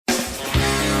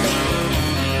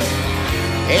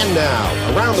And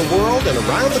now, around the world and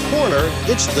around the corner,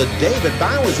 it's the David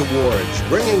Bowers Awards,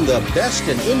 bringing the best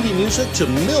in indie music to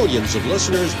millions of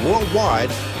listeners worldwide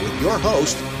with your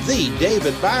host, the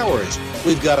David Bowers.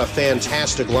 We've got a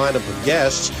fantastic lineup of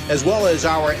guests, as well as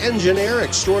our engineer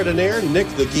extraordinaire, Nick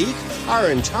the Geek, our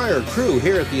entire crew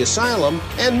here at the Asylum,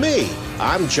 and me.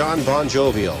 I'm John Bon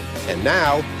Jovial. And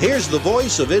now, here's the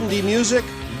voice of indie music,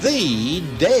 the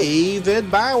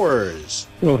David Bowers.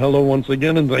 Well, hello once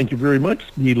again, and thank you very much,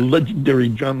 the legendary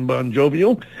John Bon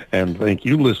Jovial. And thank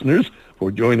you, listeners,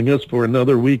 for joining us for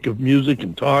another week of music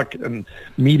and talk and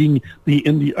meeting the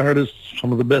indie artists,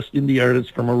 some of the best indie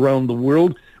artists from around the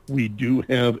world. We do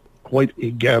have quite a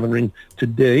gathering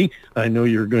today. I know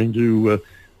you're going to,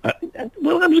 I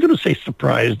was going to say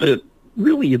surprised.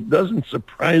 Really, it doesn't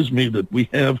surprise me that we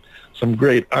have some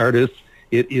great artists.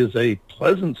 It is a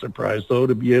pleasant surprise, though,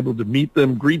 to be able to meet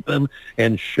them, greet them,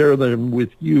 and share them with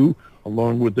you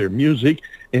along with their music.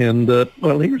 And,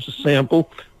 here's a sample.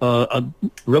 A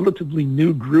relatively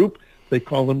new group. They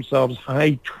call themselves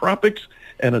High Tropics,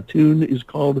 and a tune is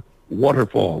called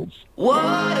Waterfalls.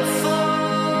 Waterfall,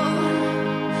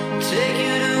 take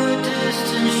you to a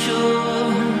distant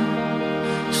shore,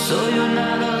 so you're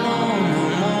not alone no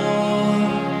more.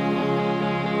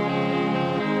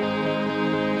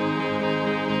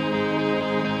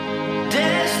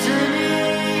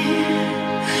 Destiny,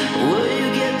 will you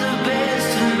get the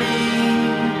best of me?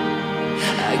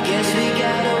 I guess we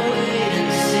gotta wait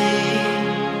and see.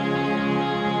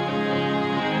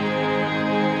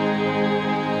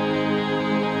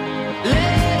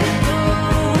 Let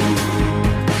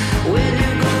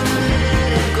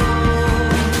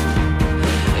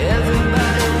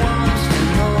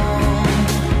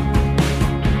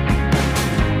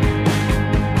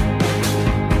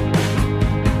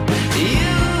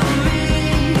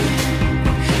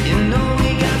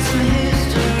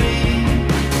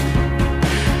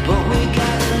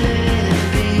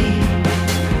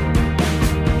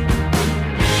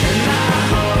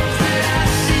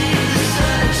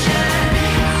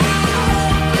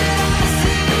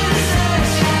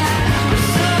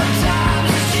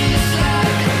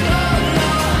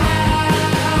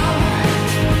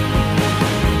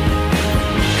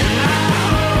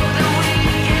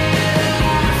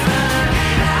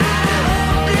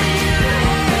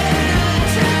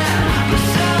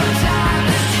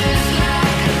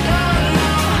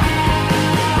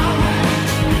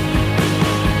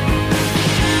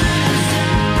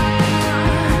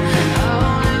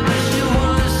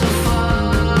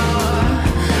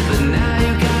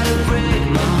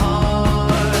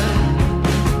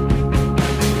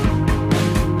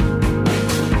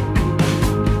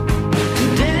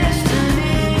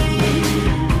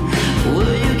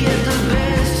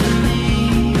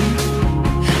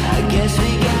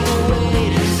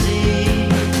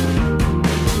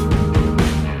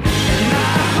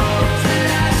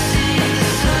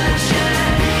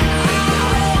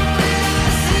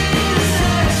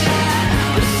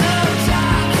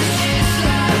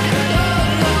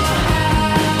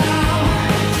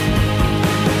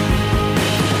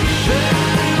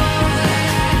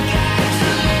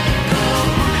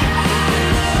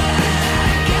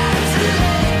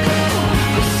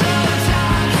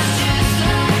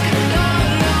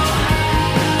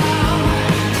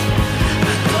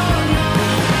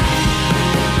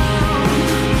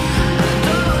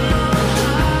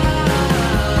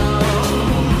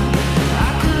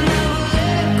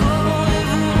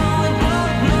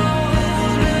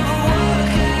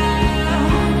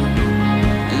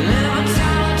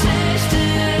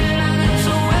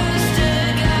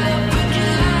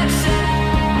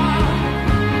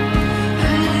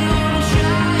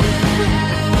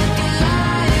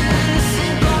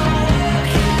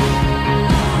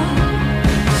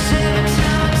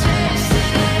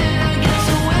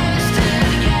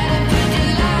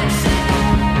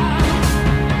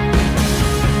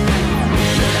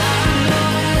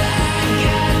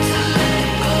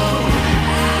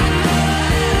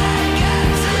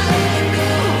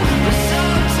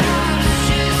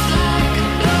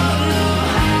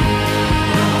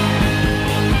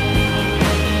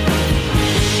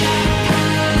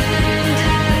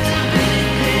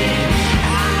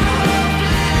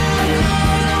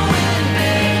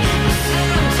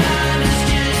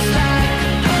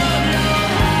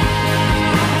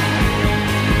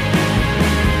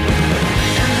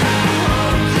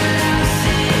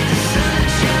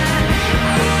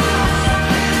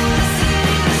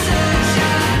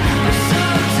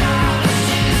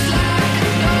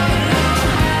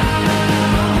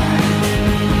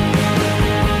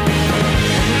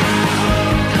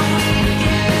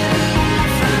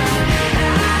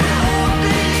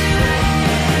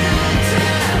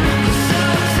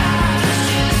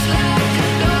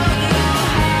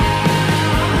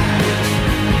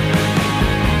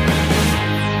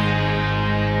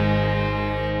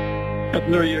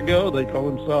And there you go. They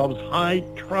call themselves High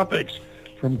Tropics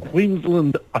from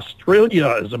Queensland,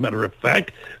 Australia, as a matter of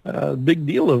fact. Big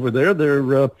deal over there.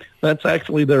 That's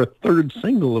actually their third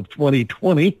single of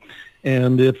 2020,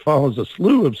 and it follows a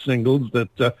slew of singles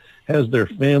that has their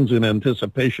fans in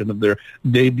anticipation of their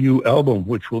debut album,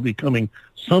 which will be coming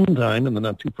sometime in the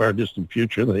not-too-far-distant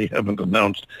future. They haven't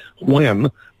announced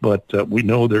when, but we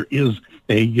know there is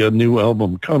a new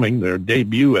album coming, their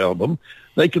debut album.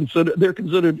 They're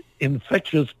considered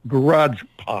infectious garage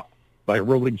pop by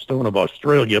Rolling Stone of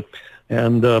Australia,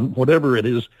 and whatever it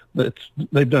is,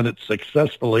 they've done it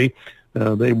successfully.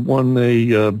 They won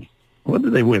what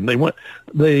did they win?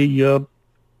 They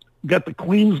got the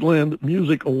Queensland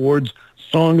Music Awards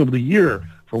Song of the Year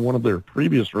for one of their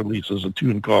previous releases, a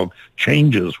tune called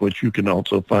Changes, which you can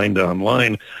also find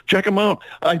online. Check them out.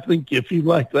 I think if you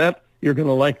like that, you're going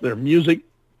to like their music,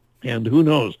 and who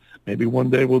knows, maybe one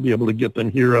day we'll be able to get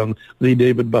them here on the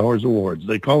David Bowers Awards.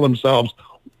 They call themselves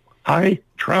High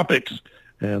Tropics,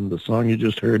 and the song you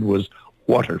just heard was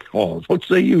Waterfalls. What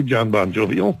say you, John Bon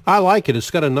Jovial? I like it.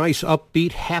 It's got a nice,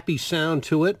 upbeat, happy sound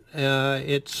to it.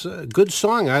 It's a good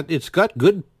song. It's got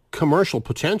good commercial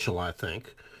potential, I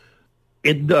think.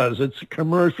 It does. It's a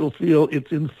commercial feel.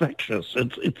 It's infectious.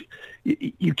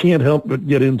 You can't help but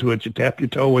get into it. You tap your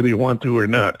toe whether you want to or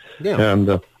not. Yeah.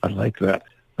 And I like that.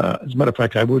 As a matter of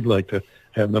fact, I would like to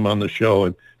have them on the show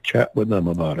and chat with them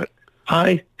about it.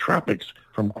 High Tropics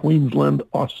from Queensland,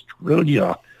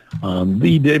 Australia, on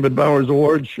the David Bowers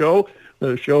Awards show,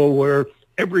 the show where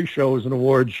every show is an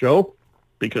award show,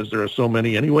 because there are so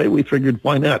many anyway. We figured,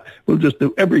 why not? We'll just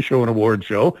do every show an award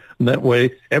show, and that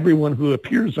way everyone who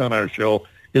appears on our show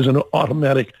is an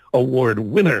automatic award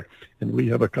winner. And we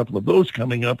have a couple of those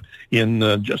coming up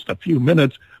in just a few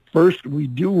minutes. First, we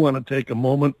do want to take a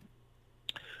moment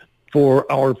for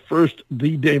our first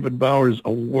The David Bowers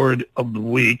Award of the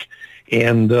Week.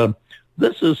 And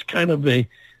this is kind of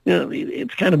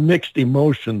it's kind of mixed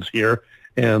emotions here.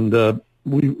 And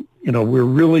we're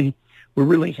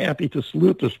really happy to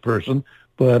salute this person,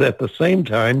 but at the same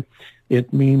time,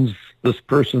 it means this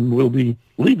person will be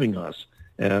leaving us.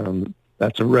 And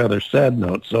that's a rather sad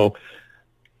note. So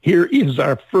here is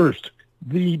our first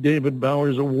The David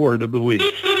Bowers Award of the Week.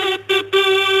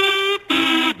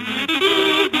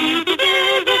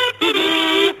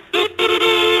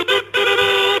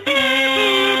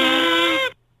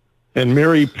 And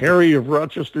Mary Perry of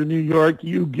Rochester, New York,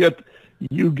 you get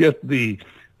the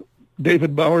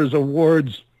David Bowers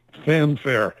Awards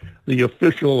fanfare, the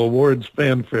official awards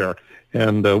fanfare.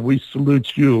 And we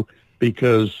salute you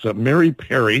because Mary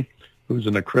Perry, who's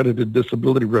an accredited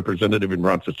disability representative in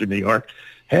Rochester, New York,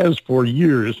 has for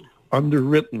years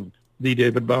underwritten the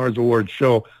David Bowers Awards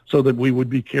show so that we would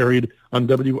be carried on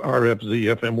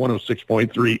WRFZ FM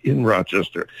 106.3 in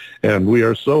Rochester. And we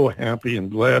are so happy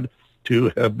and glad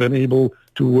to have been able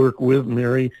to work with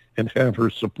Mary and have her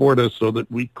support us so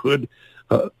that we could,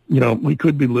 we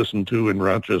could be listened to in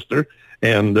Rochester.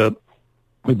 And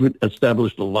we've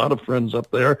established a lot of friends up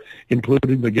there,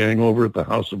 including the gang over at the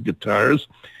House of Guitars.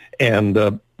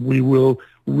 And we will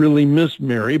really miss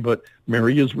Mary, but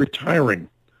Mary is retiring,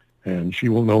 and she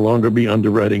will no longer be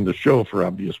underwriting the show for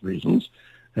obvious reasons.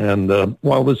 And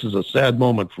while this is a sad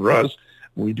moment for us,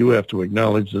 we do have to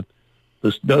acknowledge that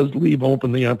this does leave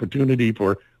open the opportunity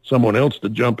for someone else to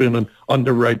jump in and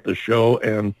underwrite the show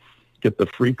and get the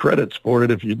free credits for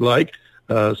it if you'd like,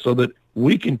 so that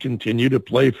we can continue to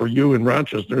play for you in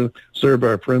Rochester, serve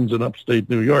our friends in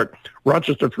upstate New York.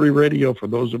 Rochester Free Radio, for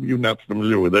those of you not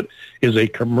familiar with it, is a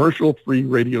commercial-free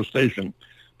radio station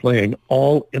playing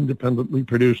all independently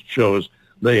produced shows.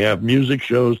 They have music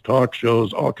shows, talk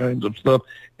shows, all kinds of stuff.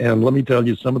 And let me tell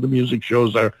you, some of the music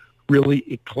shows are really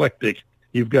eclectic.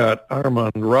 You've got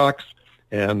Armand Rocks,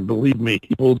 and believe me,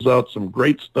 he pulls out some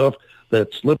great stuff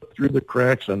that slipped through the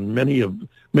cracks, and many of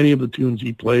the tunes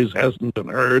he plays hasn't been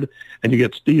heard. And you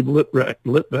get Steve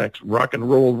Litvak's Rock and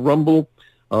Roll Rumble,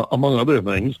 among other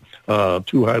things,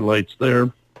 two highlights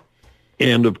there.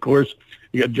 And, of course,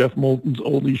 you got Jeff Moulton's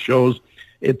oldie shows.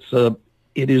 It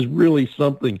is really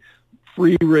something.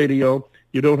 Free radio.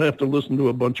 You don't have to listen to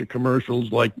a bunch of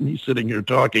commercials like me sitting here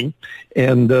talking.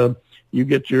 And you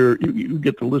get to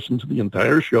listen to the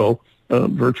entire show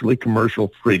virtually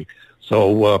commercial free.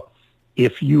 So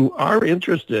if you are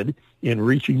interested in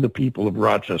reaching the people of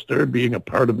Rochester, being a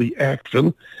part of the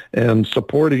action and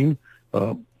supporting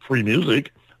free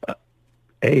music,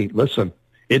 hey, listen,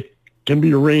 it can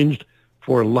be arranged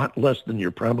for a lot less than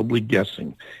you're probably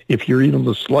guessing. If you're even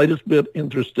the slightest bit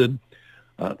interested,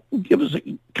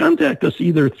 contact us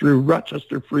either through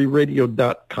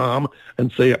rochesterfreeradio.com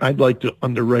and say, I'd like to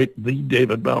underwrite the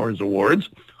David Bowers Awards,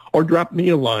 or drop me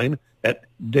a line at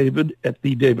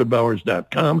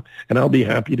david@TheDavidBowers.com, and I'll be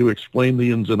happy to explain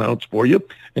the ins and outs for you.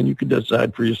 And you can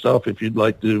decide for yourself if you'd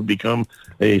like to become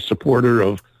a supporter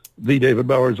of the David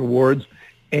Bowers Awards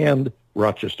and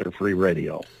Rochester Free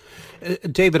Radio.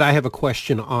 David, I have a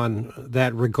question on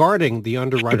that regarding the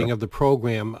underwriting of the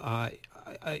program.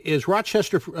 Is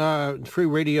Rochester Free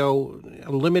Radio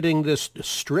limiting this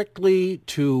strictly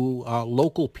to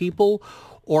local people,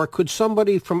 or could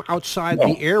somebody from outside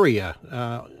the area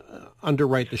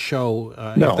underwrite the show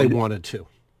if they wanted to?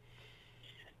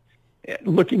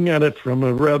 Looking at it from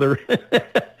a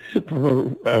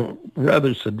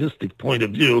rather sadistic point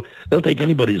of view, they'll take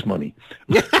anybody's money.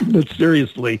 But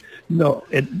seriously, no,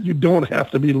 you don't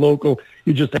have to be local.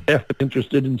 You just have to be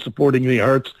interested in supporting the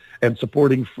arts and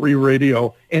supporting free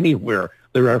radio anywhere.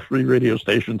 There are free radio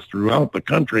stations throughout the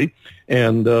country,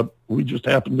 and we just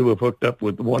happen to have hooked up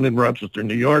with one in Rochester,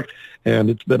 New York, and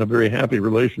it's been a very happy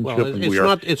relationship. Well,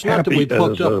 it's not that we've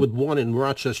hooked up with one in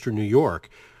Rochester, New York.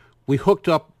 We hooked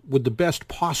up with the best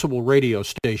possible radio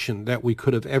station that we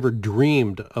could have ever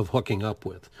dreamed of hooking up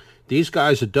with. These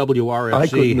guys at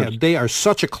WRFZ, they are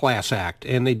such a class act,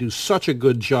 and they do such a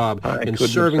good job in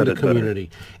serving the community.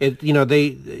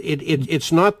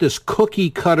 It's not this cookie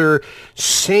cutter,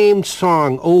 same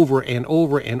song over and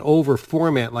over and over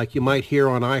format like you might hear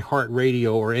on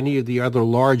iHeartRadio or any of the other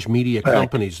large media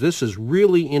companies. This is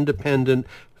really independent,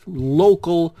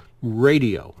 local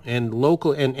radio, and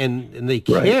local, and they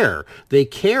care. They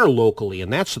care locally,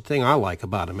 and that's the thing I like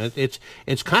about them.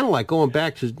 It's kind of like going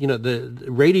back to the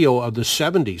radio of the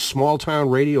 70s, small town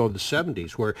radio of the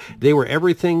 70s, where they were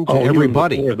everything to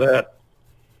everybody. Before that,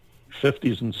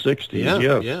 50s and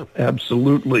 60s, yes,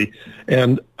 absolutely.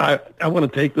 And I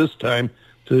want to take this time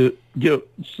to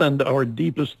send our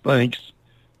deepest thanks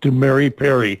to Mary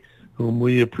Perry, whom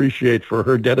we appreciate for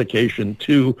her dedication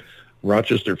to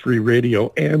Rochester Free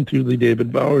Radio and to the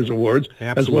David Bowers Awards,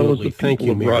 as well as the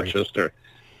people of Rochester.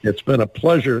 It's been a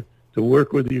pleasure to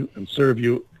work with you and serve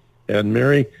you. And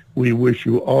Mary, we wish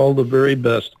you all the very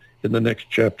best in the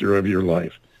next chapter of your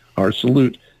life. Our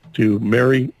salute to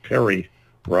Mary Perry,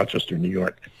 Rochester, New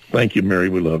York. Thank you, Mary.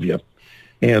 We love you.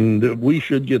 And we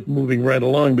should get moving right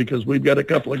along because we've got a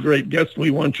couple of great guests we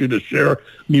want you to share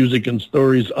music and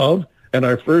stories of. And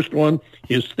our first one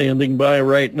is standing by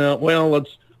right now. Well,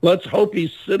 let's hope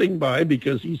he's sitting by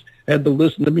because he's had to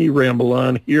listen to me ramble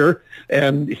on here.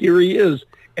 And here he is,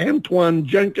 Antwan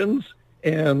Jenkins.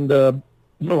 And,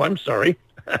 I'm sorry.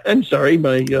 I'm sorry.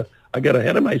 I got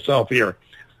ahead of myself here.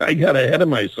 We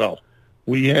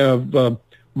have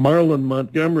Marlon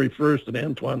Montgomery first, and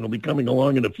Antwan will be coming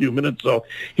along in a few minutes. So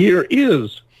here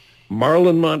is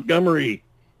Marlon Montgomery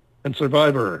and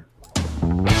Survivor.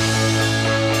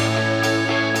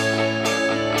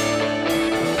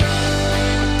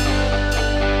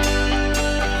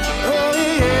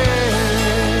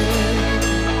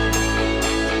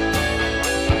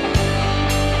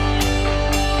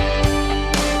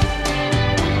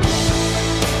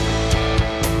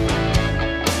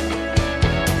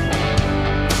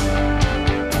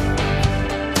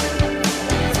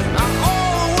 I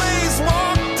always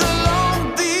walked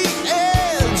along the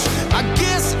edge. I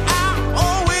guess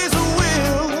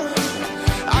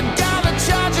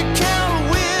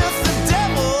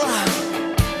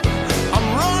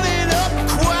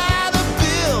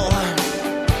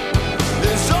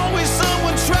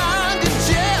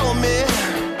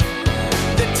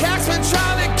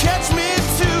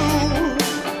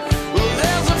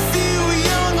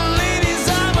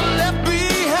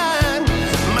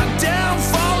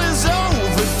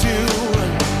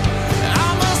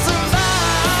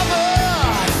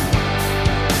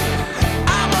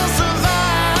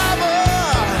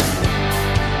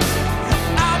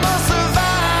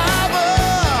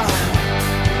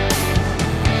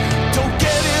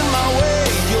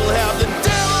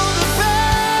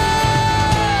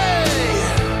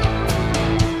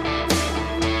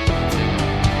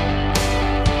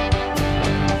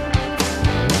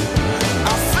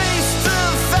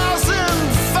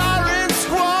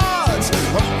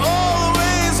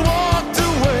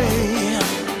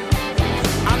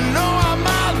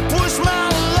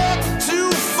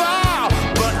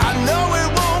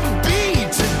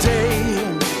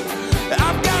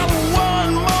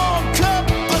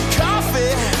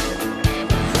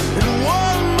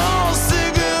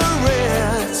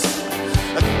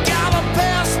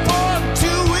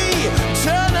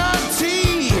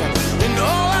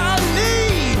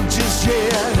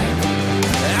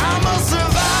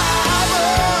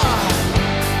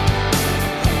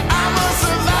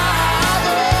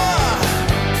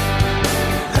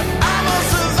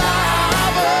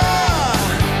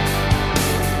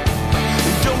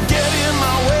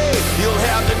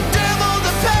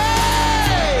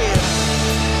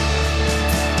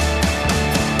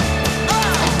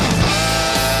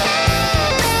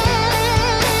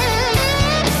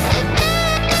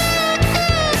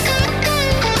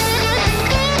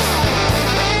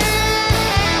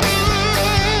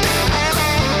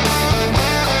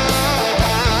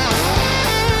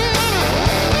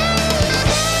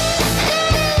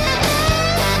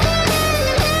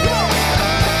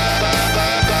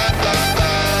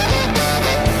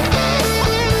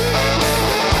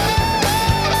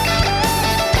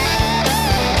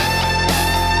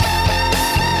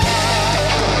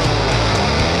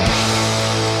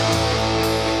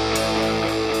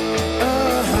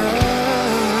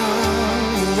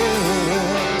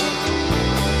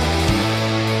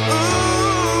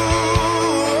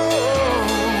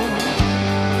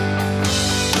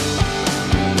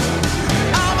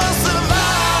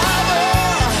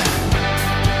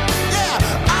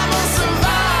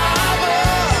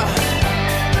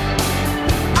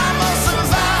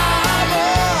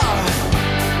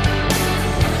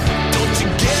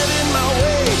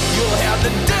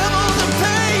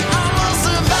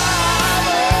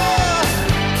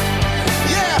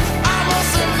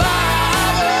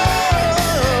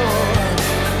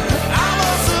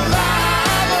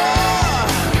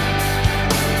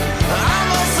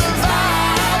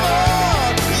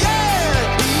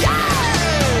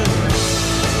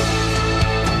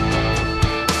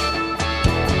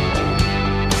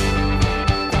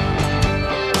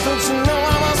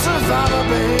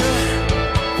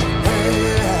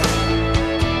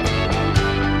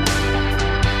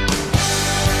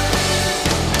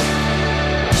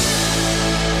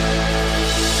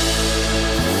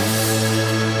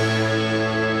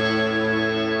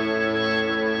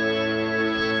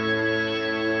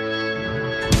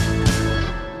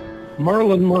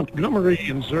Marlon Montgomery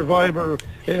and Survivor,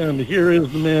 and here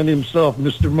is the man himself,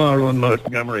 Mr. Marlon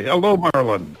Montgomery. Hello,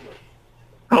 Marlon.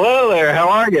 Hello there. How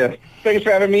are you? Thanks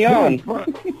for having me on.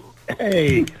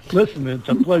 Hey, listen, it's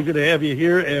a pleasure to have you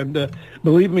here, and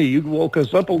believe me, you woke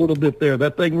us up a little bit there.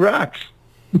 That thing rocks.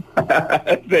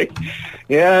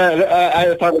 Yeah,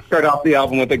 I thought we'd start off the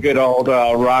album with a good old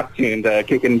rock tune to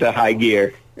kick into high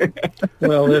gear.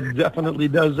 Well, it definitely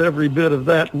does every bit of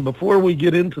that. And before we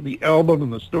get into the album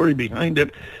and the story behind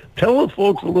it, tell the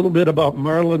folks a little bit about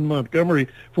Marlon Montgomery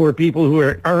for people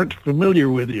who aren't familiar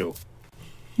with you.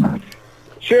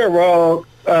 Sure. Well,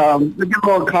 to give a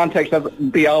little context of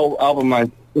the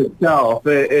album itself,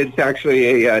 it's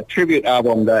actually a tribute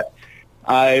album that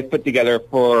I put together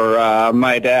for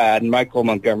my dad, Michael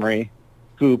Montgomery,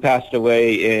 who passed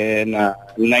away in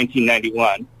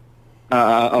 1991,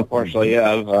 unfortunately,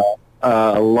 of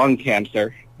lung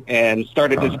cancer, and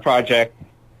started this project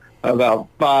about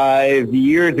 5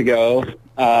 years ago.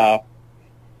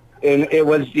 And it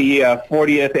was the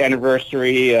 40th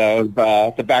anniversary of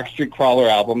the Backstreet Crawler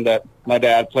album that my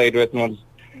dad played with and was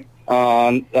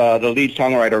on the lead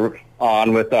songwriter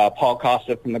on with Paul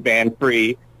Costa from the band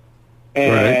Free.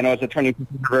 And it was the 20th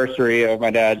anniversary of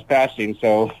my dad's passing,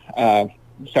 so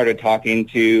started talking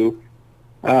to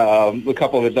a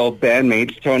couple of his old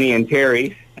bandmates, Tony and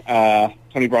Terry,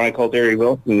 Tony Bronicle, Terry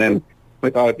Wilson, and we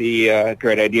thought it'd be a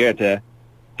great idea to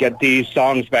get these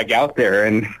songs back out there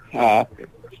and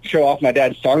show off my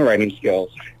dad's songwriting skills.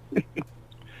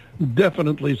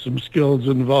 Definitely some skills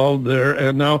involved there.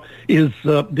 And now,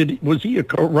 was he a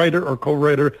co-writer or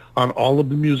co-writer on all of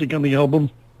the music on the album?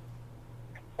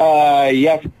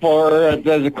 Yes, for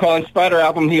the Crawling Spider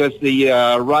album, he was the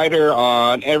writer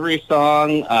on every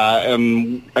song,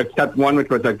 except one, which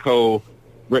was a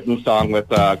co-written song with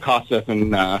Kossoff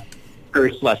and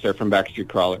Terry Slessor from Backstreet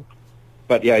Crawler.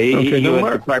 But yeah, he was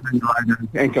the primary writer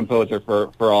and composer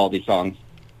for all these songs.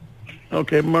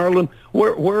 Okay, Marlon,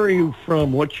 where are you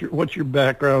from? What's your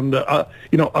background?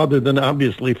 Other than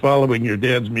obviously following your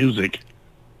dad's music.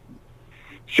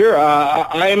 Sure.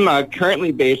 I'm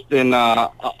currently based in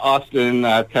Austin,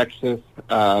 Texas.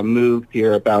 Moved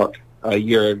here about a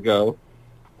year ago.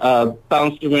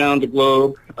 Bounced around the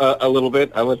globe a little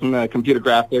bit. I was in the computer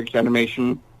graphics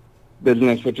animation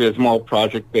business, which is more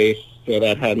project-based, so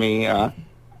that had me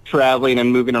traveling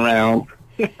and moving around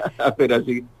a bit, as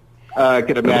you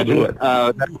could imagine.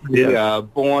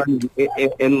 Born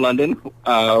in London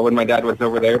when my dad was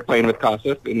over there playing with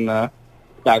Kossoff in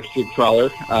Backstreet Crawler.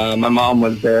 My mom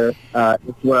was there as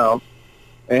well.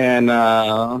 And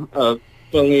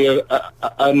funnily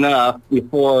enough,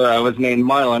 before I was named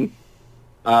Marlon,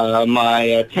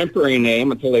 my temporary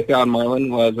name, until they found Marlon,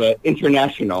 was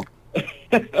International.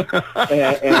 and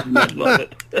I love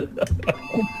it.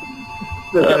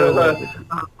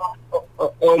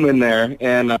 Omen there.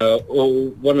 And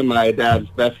one of my dad's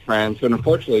best friends, who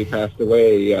unfortunately passed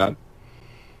away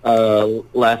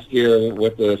last year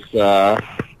with this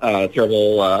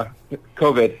terrible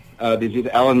COVID disease,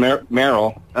 Alan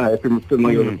Merrill, if you're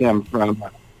familiar with him from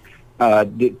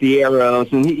the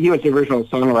Arrows, and he was the original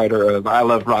songwriter of I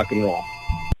Love Rock and Roll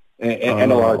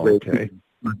and a lot of great things.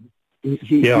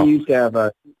 He used to have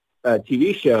a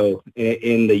TV show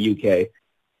in the UK,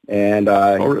 and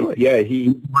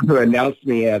he wanted to announce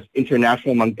me as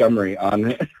International Montgomery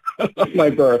on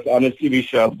my birth on his TV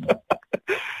show.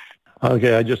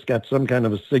 Okay, I just got some kind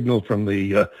of a signal from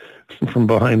from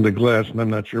behind the glass, and I'm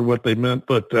not sure what they meant,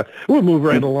 but we'll move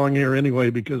right along here anyway,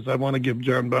 because I want to give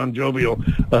John Bon Jovial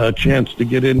a chance to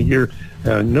get in here.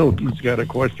 No, he's got a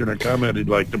question or comment he'd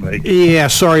like to make. Yeah,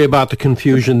 sorry about the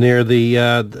confusion there.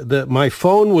 My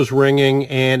phone was ringing,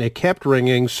 and it kept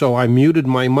ringing, so I muted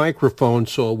my microphone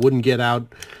so it wouldn't get out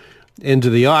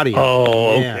into the audio.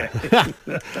 Oh, okay.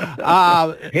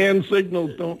 Hand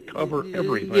signals don't cover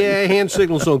everything. Yeah, hand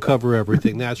signals don't cover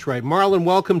everything. That's right. Marlon,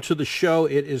 welcome to the show.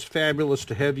 It is fabulous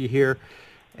to have you here.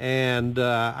 And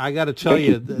I got to tell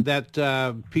you,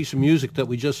 that piece of music that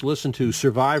we just listened to,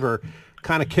 Survivor,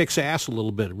 kind of kicks ass a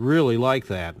little bit. Really like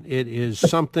that. It is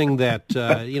something that,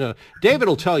 David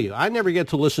will tell you, I never get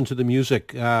to listen to the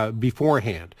music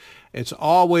beforehand. It's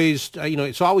always,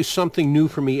 it's always something new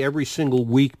for me every single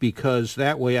week, because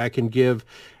that way I can give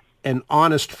an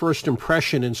honest first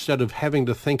impression instead of having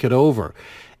to think it over.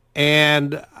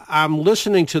 And I'm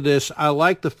listening to this. I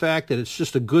like the fact that it's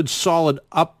just a good, solid,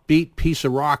 upbeat piece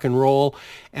of rock and roll.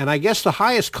 And I guess the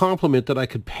highest compliment that I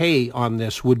could pay on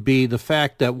this would be the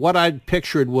fact that what I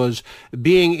pictured was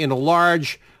being in a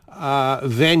large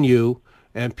venue,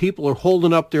 and people are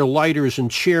holding up their lighters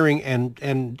and cheering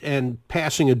and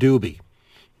passing a doobie.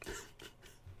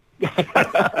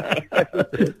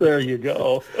 There you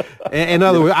go. In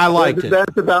other words, I liked it.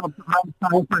 That's about the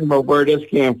time frame of where this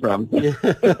came from. That's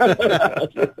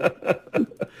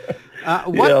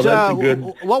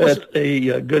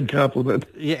a good compliment.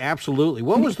 Yeah, absolutely.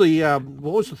 What was the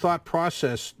thought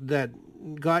process that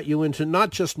got you into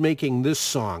not just making this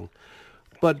song,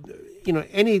 but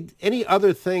any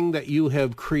other thing that you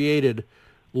have created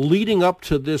leading up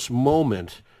to this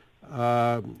moment?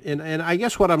 And I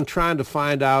guess what I'm trying to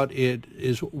find out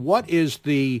is what is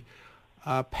the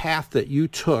path that you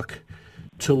took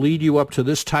to lead you up to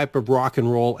this type of rock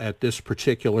and roll at this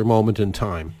particular moment in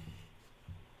time?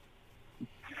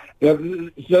 Yeah,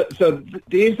 so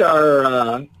these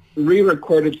are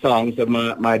re-recorded songs of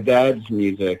my dad's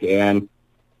music, and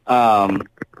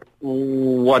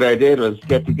what I did was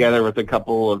get together with a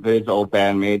couple of his old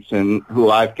bandmates and who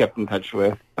I've kept in touch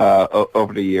with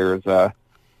over the years,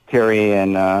 Terry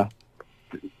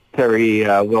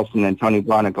Wilson and Tony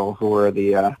Bronicle, who were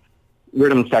the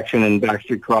rhythm section in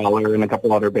Backstreet Crawler and a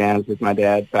couple other bands with my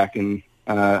dad back in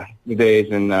the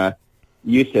days in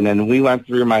Houston. And we went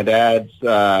through my dad's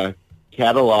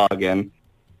catalog, and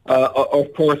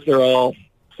of course they're all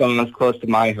songs close to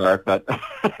my heart, but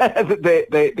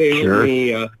they Sure.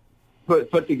 really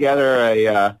put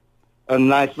together a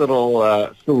nice little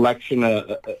selection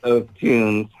of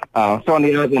tunes. So on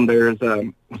the album, there's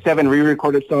 7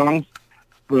 re-recorded songs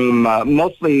from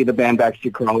mostly the band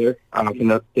Backstreet Crawler,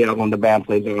 from the album The Band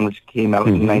Plays On, which came out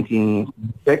in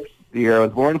 1996, the year I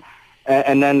was born.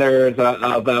 And then there's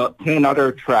about 10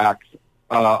 other tracks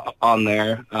on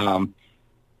there,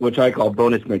 which I call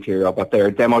bonus material, but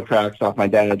they're demo tracks off my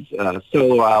dad's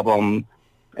solo album,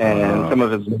 and some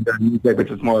of his music, which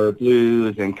is more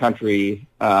blues and country,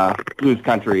 blues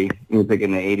country music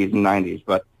in the 80s and 90s.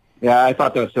 But yeah, I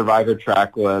thought the Survivor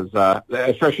track was,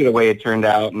 especially the way it turned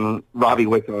out, and Robbie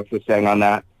Wyckoff was sang on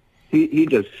that. He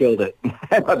just killed it.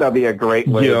 I thought that'd be a great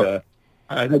way to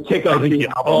kick off the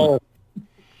album.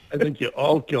 I think you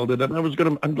all killed it, and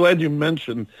I'm glad you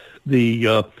mentioned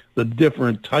the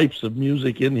different types of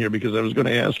music in here, because I was going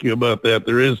to ask you about that.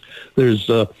 There's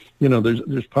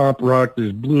pop rock,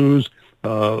 there's blues,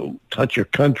 touch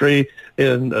of country,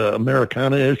 and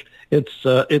Americana-ish.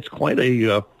 It's quite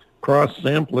a cross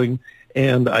sampling,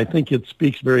 and I think it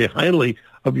speaks very highly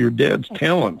of your dad's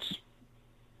talents.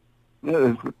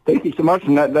 Thank you so much,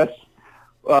 and that's.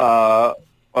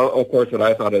 Of course, what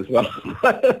I thought as well.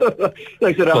 Like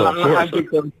I said, I'm too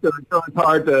close, so it's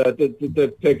hard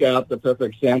to pick out the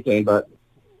perfect sampling, but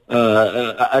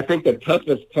I think the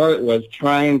toughest part was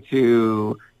trying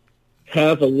to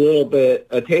have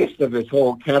a taste of his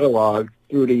whole catalog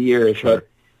through the years, but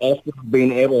also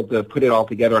being able to put it all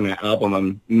together on an album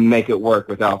and make it work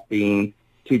without being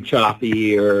too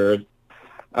choppy or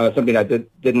something that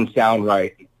didn't sound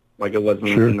right, like it wasn't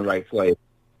in the right place.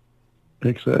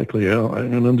 Exactly, yeah, I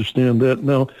can understand that.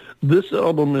 Now, this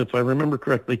album, if I remember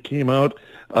correctly, came out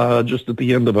just at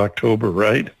the end of October,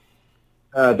 right?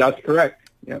 That's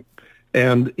correct, yeah.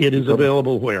 And it is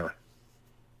available where?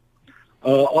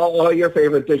 All your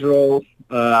favorite digital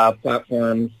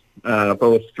platforms,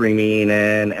 both streaming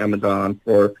and Amazon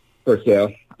for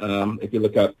sale. If you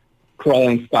look up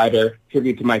Crawling Spider,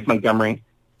 tribute to Mike Montgomery,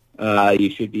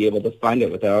 you should be able to find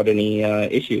it without any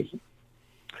issues.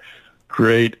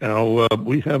 Great. Now,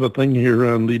 we have a thing here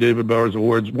on the David Bowers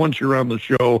Awards. Once you're on the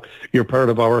show, you're part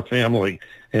of our family,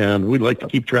 and we like to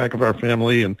keep track of our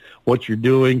family and what you're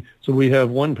doing. So we have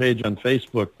one page on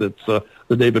Facebook that's the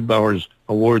David Bowers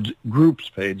Awards groups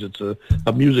page. It's a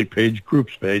music page,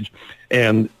 groups page,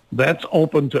 and that's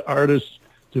open to artists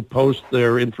to post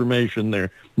their information,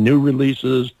 their new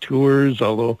releases, tours,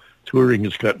 although touring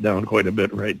is cut down quite a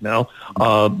bit right now.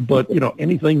 But,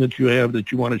 anything that you have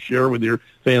that you want to share with your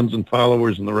fans and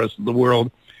followers and the rest of the world,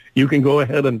 you can go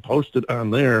ahead and post it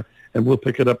on there, and we'll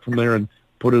pick it up from there and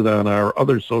put it on our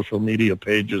other social media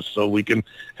pages so we can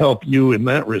help you in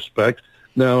that respect.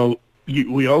 Now,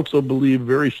 we also believe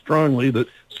very strongly that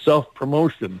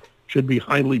self-promotion should be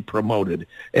highly promoted,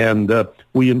 and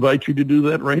we invite you to do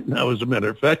that right now. As a matter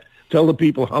of fact, tell the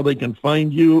people how they can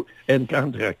find you and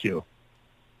contact you.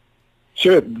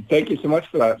 Sure. Thank you so much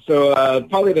for that. So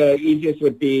probably the easiest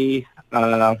would be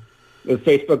the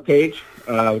Facebook page,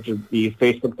 which would be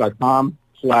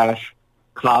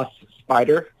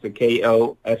facebook.com/KossSpider, so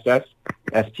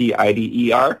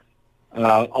KossSpider.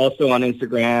 Also on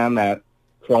Instagram at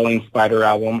Crawling Spider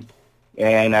Album,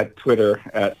 and at Twitter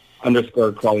at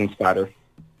 _Crawling Spider.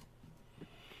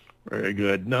 Very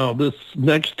good. Now, this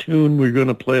next tune we're going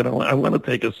to play, I want to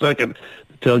take a second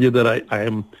to tell you that I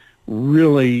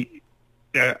really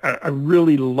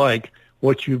like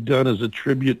what you've done as a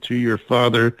tribute to your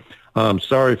father.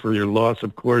 Sorry for your loss,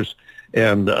 of course,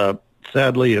 and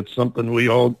sadly, it's something we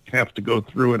all have to go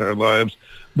through in our lives.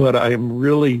 But I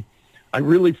really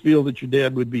feel that your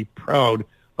dad would be proud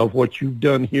of what you've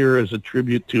done here as a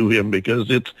tribute to him,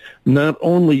 because it's not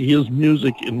only his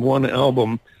music in one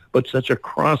album, but such a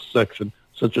cross-section,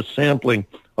 such a sampling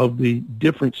of the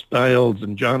different styles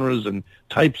and genres and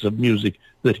types of music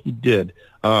that he did.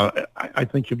 I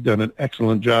think you've done an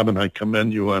excellent job, and I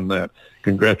commend you on that.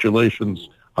 Congratulations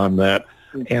on that.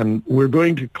 And we're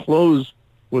going to close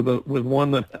with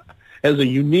one that has a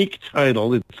unique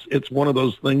title. It's one of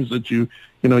those things that you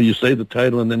say the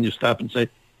title and then you stop and say,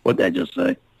 what did I just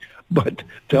say? But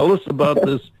tell us about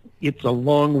this. It's a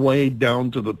long way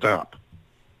down to the top.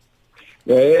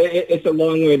 Yeah, it's a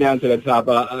long way down to the top.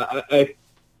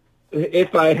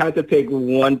 If I had to pick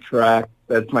one track,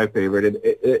 that's my favorite.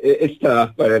 It's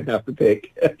tough, but I'd have to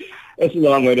pick. It's a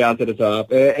long way down to the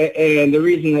top. And the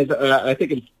reason is I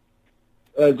think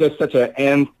it's just such an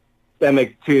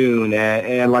anthemic tune.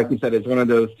 And like you said, it's one of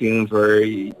those tunes where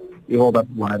you hold up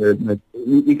the ladder. And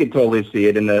you could totally see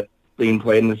it being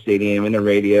played in the stadium, in the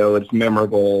radio. It's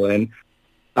memorable. And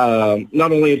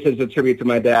not only is it a tribute to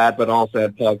my dad, but also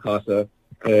had Paul Costa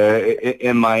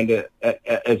in mind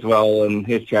as well, and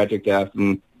his tragic death.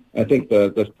 And I think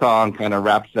the song kind of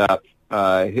wraps up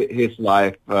his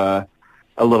life a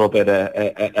little bit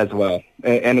as well.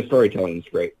 And the storytelling is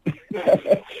great.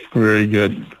 Very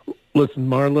good. Listen,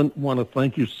 Marlon, want to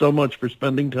thank you so much for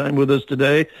spending time with us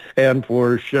today and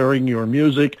for sharing your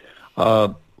music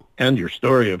and your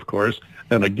story, of course.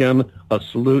 And again, a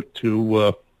salute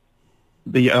to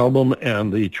the album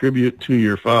and the tribute to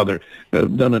your father.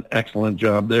 You've done an excellent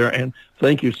job there. And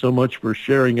thank you so much for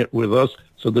sharing it with us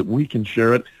so that we can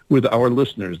share it with our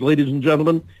listeners. Ladies and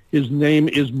gentlemen, his name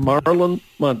is Marlon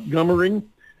Montgomery,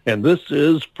 and this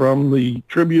is from the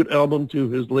tribute album to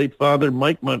his late father,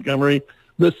 Mike Montgomery.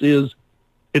 This is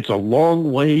It's a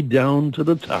Long Way Down to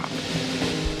the Top.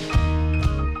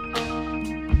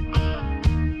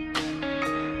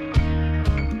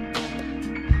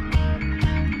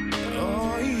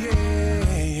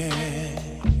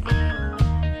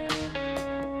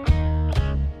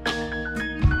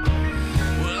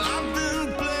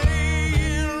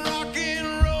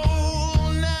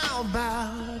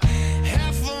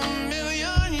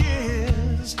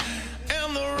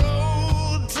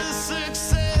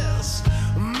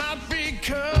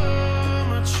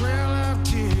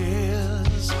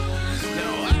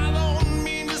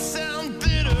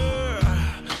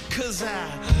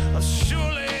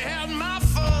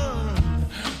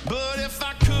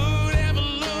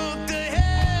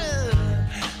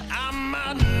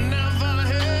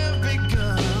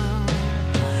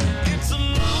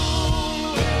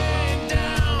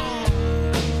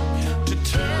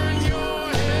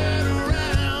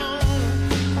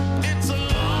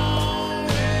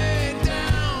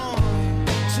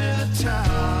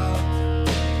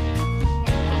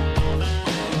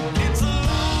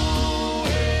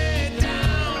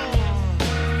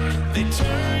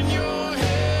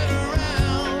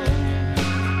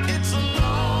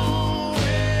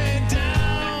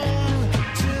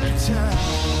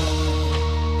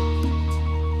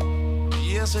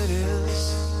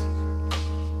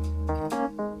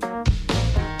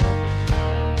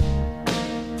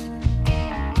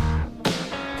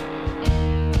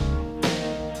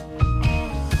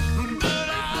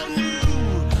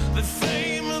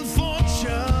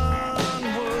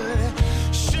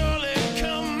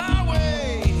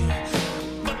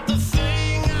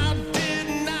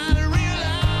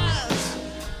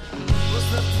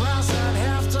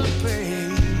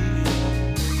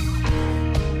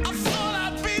 I thought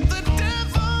I'd beat the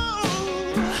devil.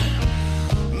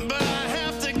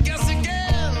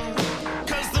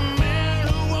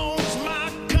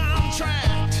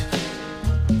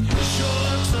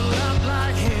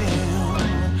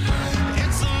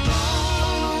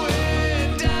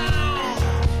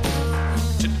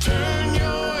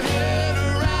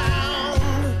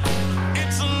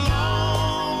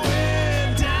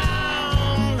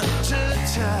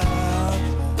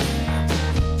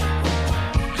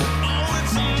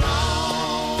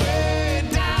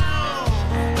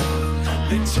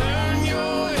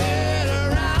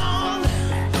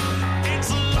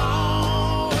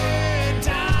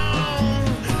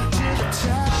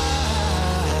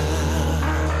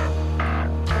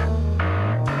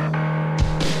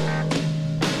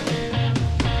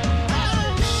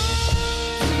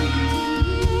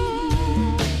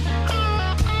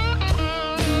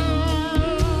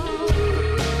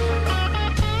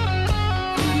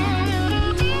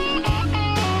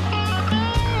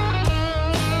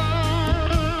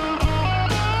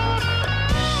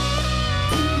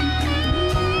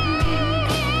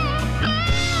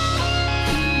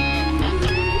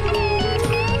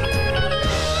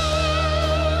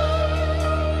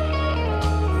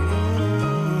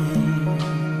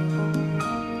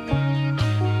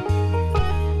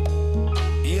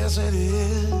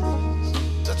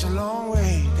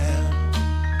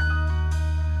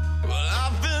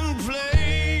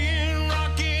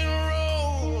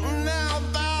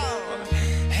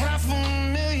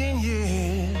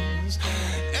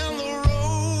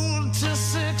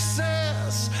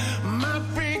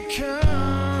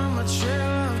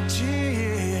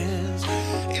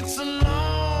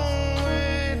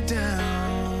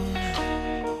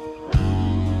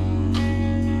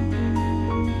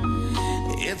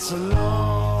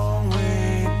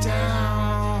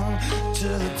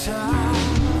 top.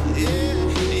 Yeah,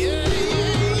 yeah,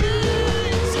 yeah, yeah.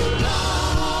 It's a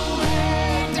long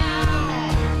way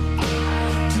down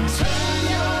to turn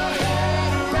your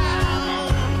head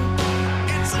around.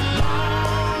 It's a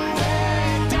long way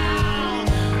down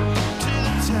to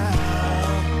the top.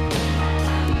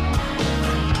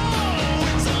 Oh,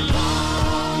 it's a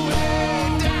long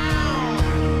way down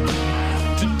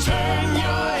to turn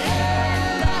your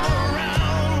head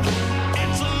around.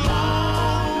 It's a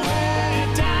long way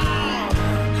down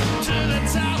to the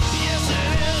top. Yes,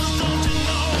 it is. Don't you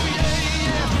know? Yeah,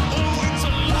 yeah. Oh, it's a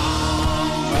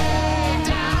long way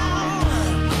down.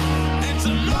 It's a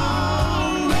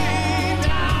long way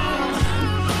down.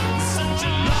 Such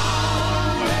a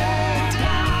long way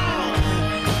down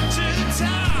to the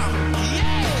top.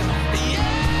 Yeah, yeah.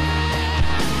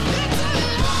 It's a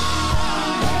long,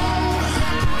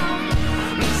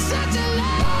 such a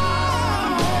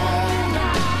long,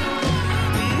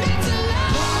 it's a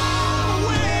long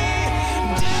way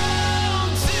down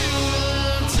to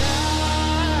the top.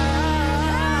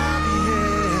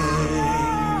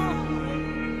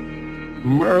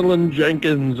 Marlon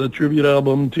Jenkins, a tribute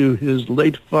album to his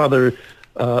late father.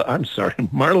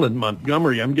 Marlon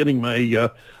Montgomery. I'm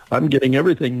getting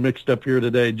everything mixed up here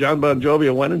today. John Bon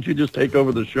Jovi, why don't you just take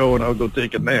over the show and I'll go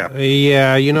take a nap?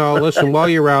 Yeah, listen, while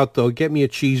you're out, though, get me a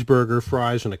cheeseburger,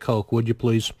 fries, and a Coke, would you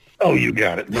please? Oh, you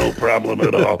got it. No problem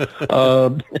at all.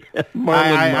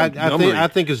 I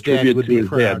think his dad would be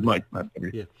proud. Dad, Mike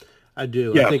Montgomery. Yeah, I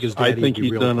do. Yes, I think his dad would be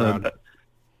he's real done proud.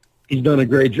 he's done a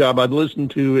great job. I've listened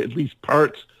to at least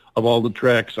parts of all the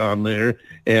tracks on there,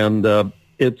 and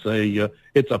it's a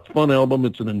fun album.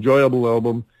 It's an enjoyable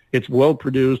album. It's well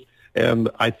produced, and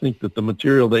I think that the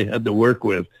material they had to work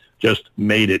with just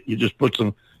made it. You put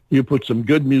some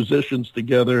good musicians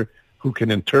together who can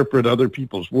interpret other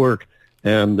people's work,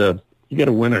 and you get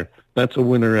a winner. That's a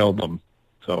winner album.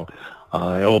 So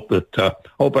I hope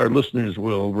our listeners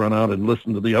will run out and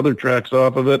listen to the other tracks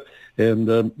off of it,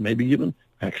 and maybe even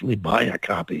actually buy a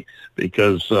copy,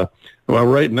 because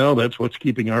right now that's what's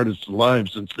keeping artists alive,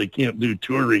 since they can't do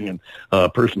touring and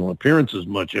personal appearances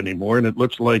much anymore, and it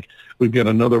looks like we've got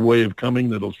another wave coming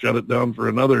that'll shut it down for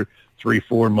another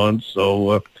 3-4 months.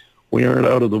 So we aren't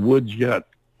out of the woods yet.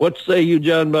 What say you,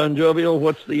 John Bon Jovial?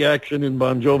 What's the action in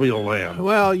Bon Jovial land?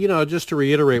 Well, just to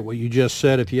reiterate what you just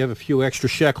said, if you have a few extra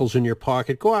shekels in your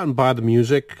pocket, go out and buy the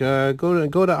music. Go to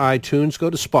iTunes, go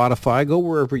to Spotify, go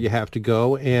wherever you have to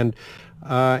go, and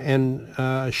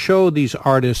show these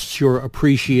artists your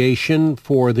appreciation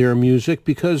for their music,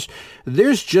 because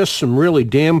there's just some really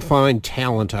damn fine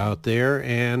talent out there,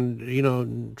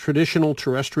 and traditional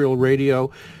terrestrial radio,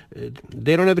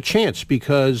 they don't have a chance,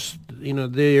 because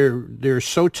they're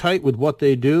so tight with what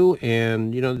they do,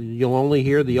 and you'll only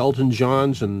hear the Elton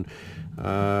Johns and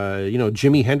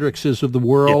Jimi Hendrixes of the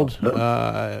world,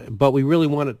 but we really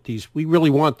want these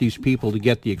people to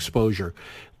get the exposure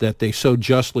that they so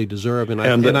justly deserve, and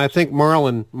I think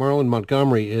Marlon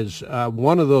Montgomery is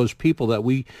one of those people that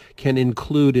we can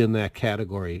include in that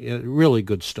category. Really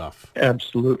good stuff.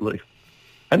 Absolutely.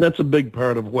 And that's a big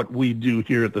part of what we do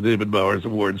here at the David Bowers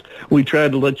Awards. We try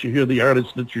to let you hear the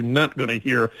artists that you're not going to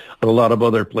hear at a lot of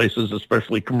other places,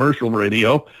 especially commercial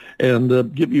radio,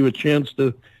 and give you a chance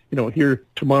to hear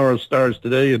tomorrow's stars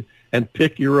today and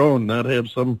pick your own, not have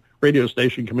some radio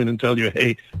station come in and tell you,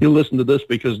 hey, you listen to this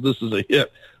because this is a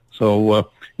hit. So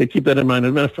keep that in mind. As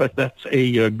a matter of fact, that's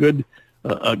a good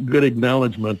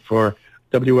acknowledgement for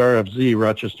WRFZ,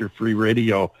 Rochester Free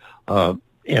Radio,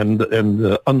 and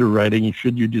underwriting,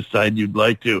 should you decide you'd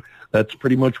like to. That's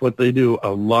pretty much what they do. A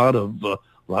lot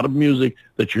of music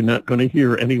that you're not going to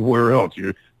hear anywhere else.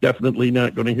 You're definitely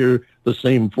not going to hear the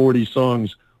same 40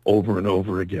 songs over and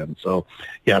over again. So,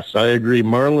 yes, I agree.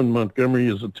 Marlon Montgomery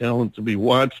is a talent to be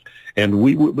watched, and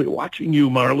we will be watching you,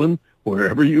 Marlon,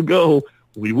 wherever you go.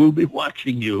 We will be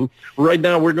watching you. Right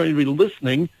now, we're going to be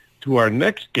listening to our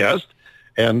next guest,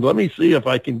 and let me see if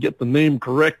I can get the name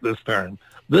correct this time.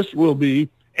 This will be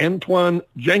Antwan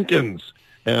Jenkins,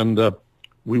 and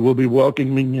we will be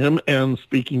welcoming him and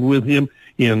speaking with him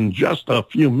in just a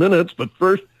few minutes. But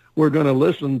first, we're going to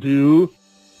listen to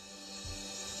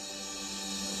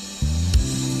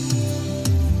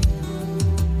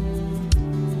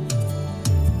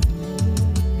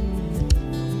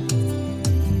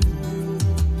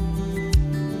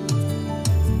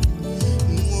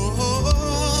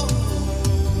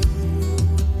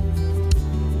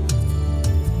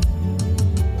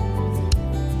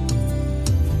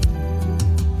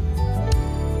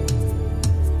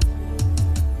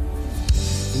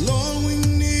Lord, we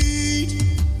need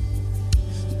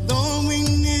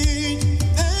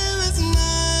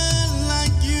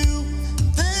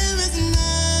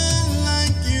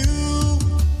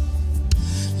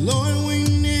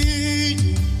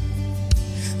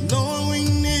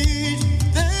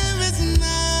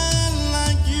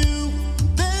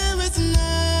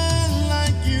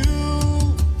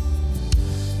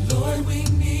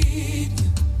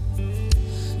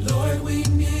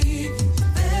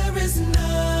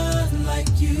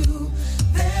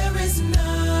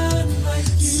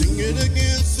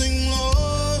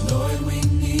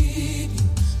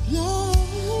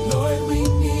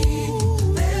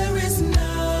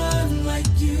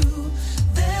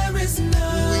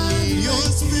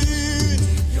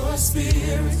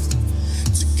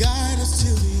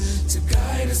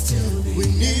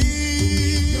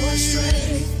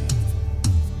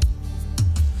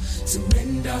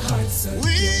We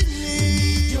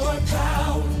need your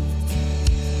power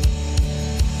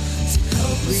to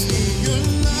help us. We need your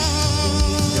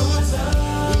love. Your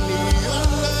love. We need your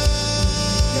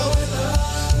love. Your love.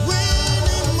 We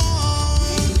need more.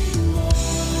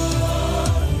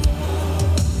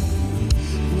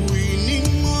 We need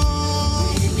more.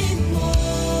 We need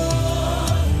more.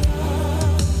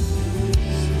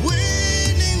 We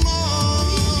need more.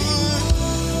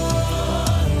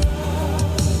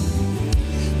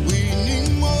 We need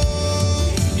more.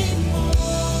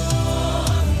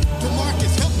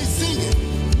 DeMarcus, help me sing it.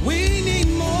 We need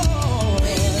more.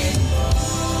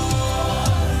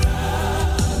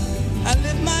 I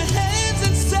lift my hands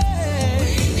and say,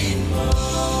 we need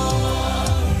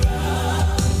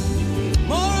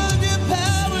more of your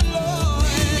power,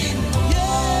 Lord.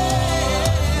 Yeah.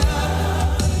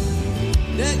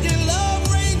 Let your love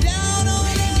rain down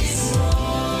on us.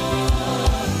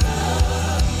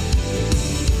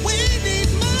 We need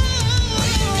more.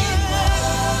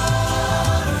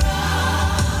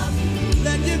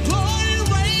 Let your glory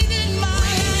reign in my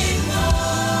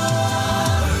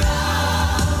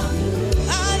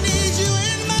I need you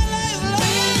in my life,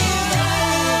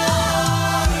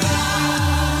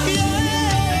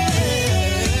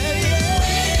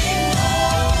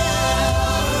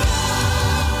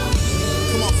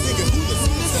 Come on, sing it. Who the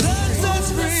sun sets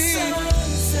free?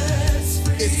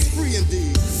 It's free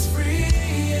indeed.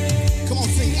 Come on,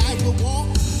 sing. I will walk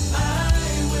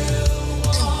in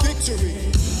victory.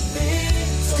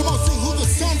 Come on, sing. Who the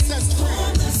sun sets free?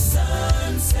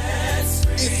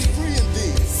 It's free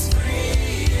indeed.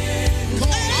 Come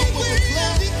on, I will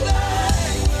declare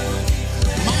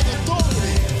my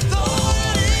authority.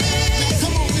 Now,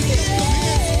 come on, just lift your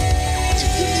hands. If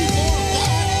you need more of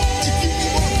God, if you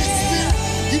need more of His Spirit,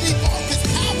 you need more of His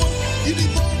power, you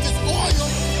need more of His oil,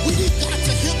 we need God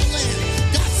to heal the land.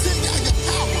 God, send down your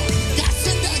power. God,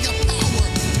 send down your power.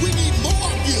 We need more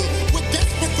of you. We're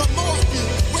desperate for more of you.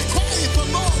 We're crying for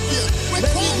more of you. We're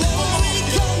crying for more of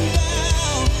you.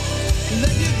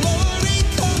 Let your glory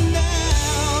come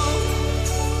down.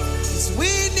 'Cause we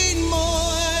need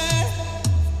more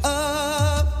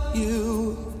of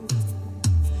you.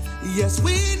 Yes,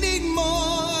 we need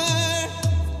more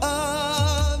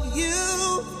of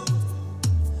you.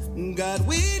 God,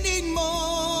 we need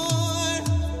more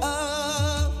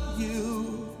of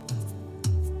you.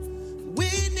 We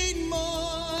need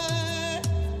more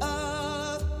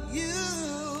of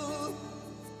you.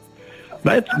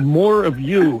 That's More of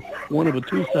You, one of a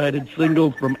two-sided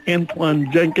single from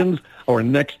Antwan Jenkins. Our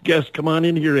next guest, come on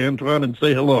in here, Antwan, and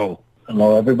say hello.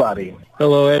 Hello, everybody.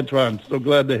 Hello, Antwan. So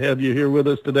glad to have you here with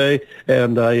us today.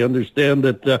 And I understand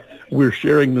that we're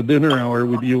sharing the dinner hour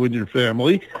with you and your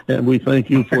family, and we thank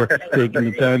you for taking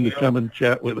the time to come and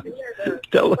chat with us.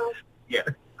 Tell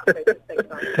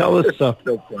us something.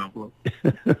 No problem.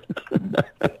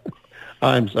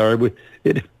 I'm sorry.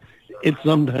 It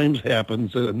sometimes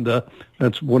happens, and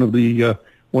that's one of the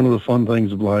fun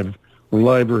things of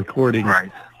live recording.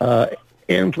 Right.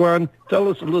 Antwan, tell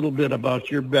us a little bit about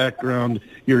your background,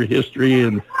 your history,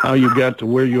 and how you got to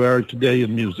where you are today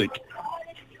in music.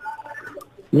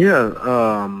 Yeah,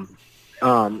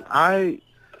 I,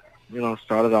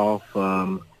 started off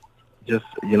just,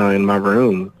 in my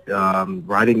room,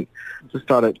 writing, just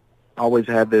started, always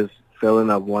had this feeling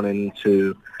of wanting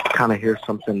to kind of hear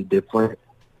something different.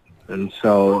 And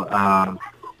so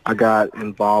I got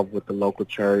involved with the local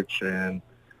church, and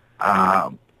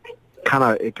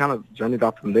it kind of journeyed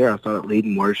off from there. I started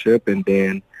leading worship, and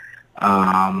then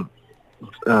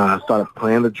started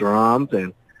playing the drums,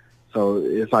 and so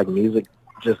it's like music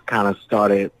just kind of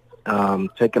started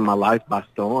taking my life by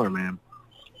storm,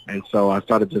 and so I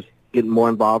started just getting more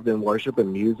involved in worship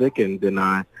and music, and then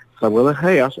I said, well,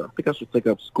 hey, I think I should take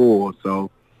up school.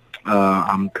 So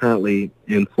I'm currently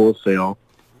in Full Sail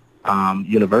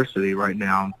University right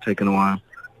now, taking on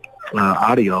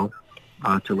audio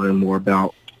to learn more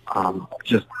about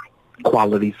just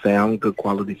quality sound, good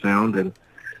quality sound. And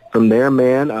from there,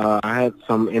 man, I had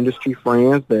some industry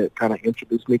friends that kind of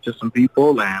introduced me to some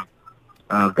people and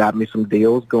got me some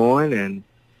deals going, and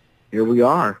here we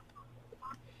are.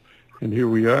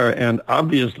 And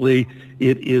obviously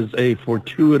it is a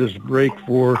fortuitous break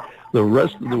for the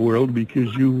rest of the world,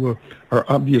 because you are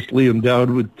obviously endowed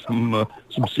with some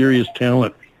serious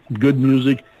talent, good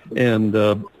music, and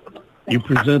you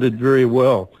presented very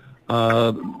well.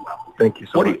 Thank you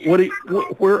so much.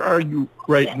 Where are you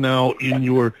right now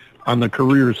on the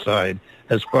career side,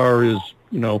 as far as,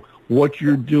 what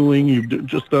you're doing? You've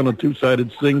just done a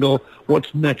two-sided single.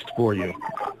 What's next for you?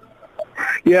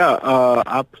 Yeah,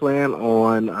 I plan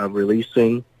on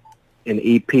releasing an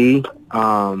EP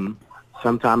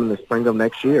sometime in the spring of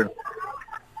next year.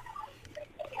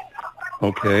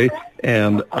 Okay.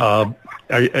 And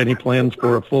any plans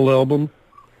for a full album?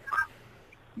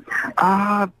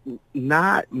 Not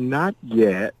yet, not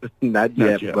yet.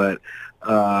 But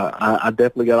I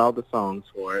definitely got all the songs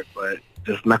for it, but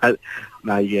just not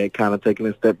yet. Kind of taking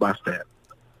it step by step.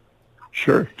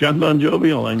 Sure. John Bon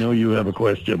Jovial, I know you have a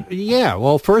question. Yeah,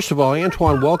 well, first of all,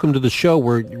 Antwan, welcome to the show.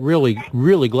 We're really,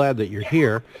 really glad that you're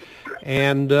here.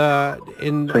 And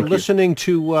in listening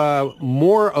to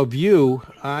more of you,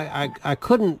 I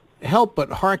couldn't help but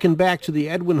hearken back to the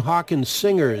Edwin Hawkins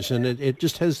Singers, and it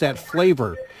just has that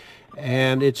flavor.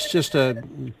 And it's just a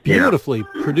beautifully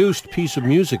produced piece of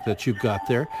music that you've got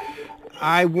there.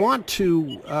 I want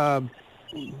to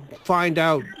find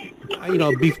out,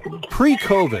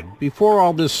 pre-COVID, before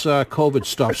all this COVID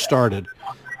stuff started,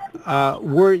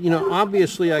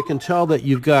 obviously I can tell that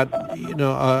you've got,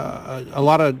 a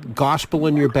lot of gospel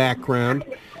in your background.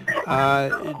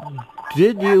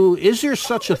 Is there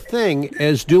such a thing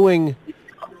as doing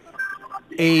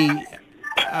a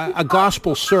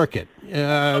gospel circuit,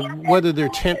 whether they're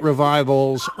tent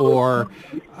revivals or,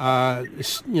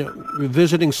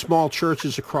 visiting small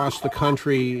churches across the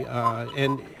country?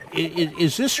 And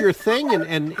is this your thing?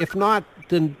 And if not,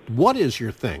 then what is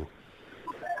your thing?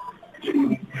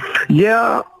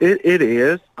 Yeah, it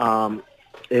is.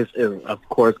 It's of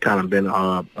course kind of been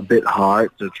a bit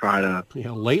hard to try to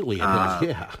lately it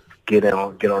has, get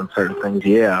on certain things,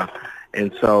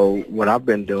 and so what I've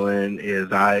been doing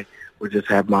is I would just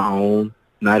have my own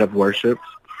night of worship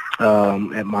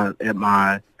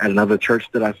at another church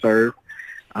that I serve.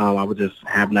 I would just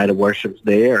have night of worship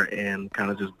there and kind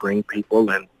of just bring people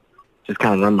and just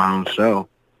kind of run my own show.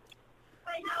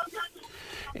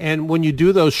 And when you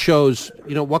do those shows,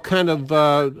 what kind of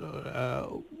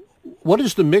what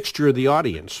is the mixture of the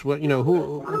audience?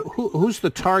 Who's the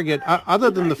target?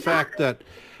 Other than the fact that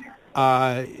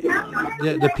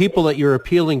the people that you're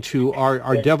appealing to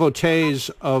are devotees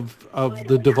of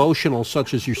the devotional,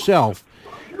 such as yourself.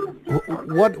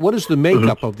 What is the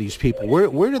makeup of these people?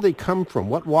 Where do they come from?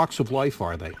 What walks of life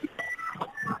are they?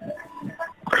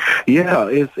 Yeah,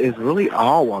 it's really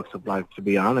all walks of life, to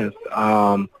be honest.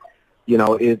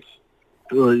 It's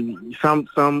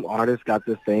some artists got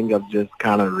this thing of just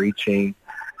kind of reaching,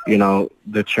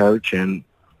 the church, and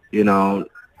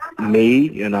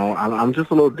me, I'm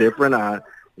just a little different.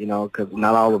 Because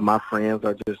not all of my friends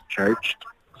are just churched,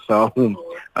 so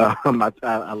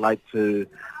I like to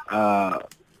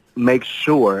make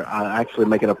sure I actually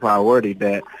make it a priority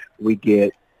that we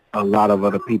get a lot of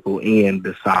other people in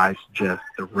besides just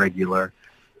the regular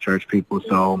church people.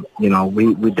 So,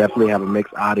 we definitely have a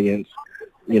mixed audience,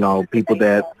 people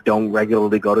that don't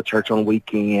regularly go to church on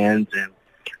weekends and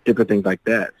different things like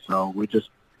that. So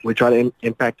we try to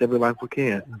impact every life we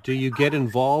can. Do you get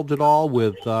involved at all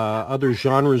with other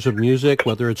genres of music,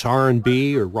 whether it's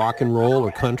R&B or rock and roll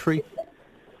or country?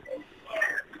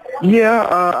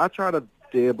 Yeah, I try to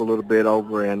dib a little bit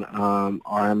over in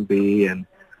R&B and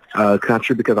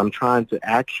country because I'm trying to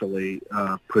actually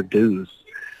produce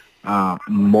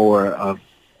more of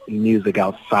music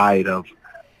outside of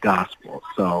gospel.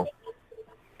 So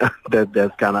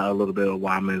that's kind of a little bit of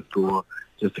why I'm in school,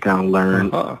 just to kind of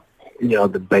learn,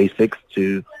 the basics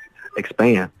to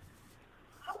expand.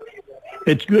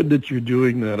 It's good that you're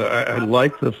doing that. I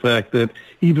like the fact that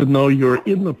even though you're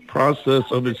in the process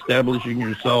of establishing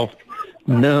yourself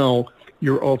now,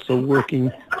 you're also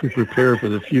working to prepare for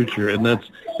the future, and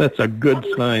that's a good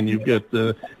sign. You got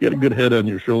a good head on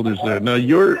your shoulders there. Now,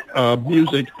 your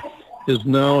music is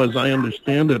now, as I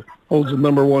understand it, holds the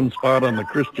 #1 spot on the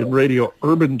Christian radio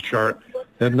urban chart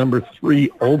at #3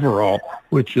 overall,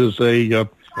 which is a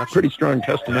pretty strong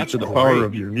testament to the power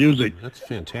of your music. That's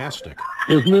fantastic,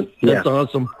 isn't it? That's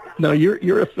awesome. Now,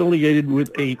 you're affiliated with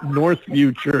a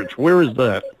Northview Church. Where is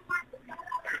that?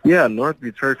 Yeah,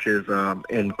 Northview Church is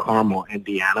in Carmel,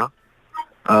 Indiana.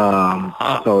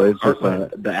 So it's just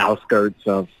the outskirts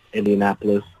of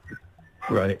Indianapolis.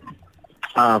 Right.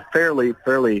 Fairly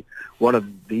one of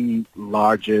the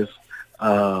largest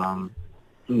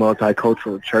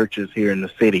multicultural churches here in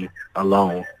the city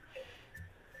alone.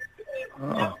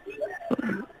 Oh.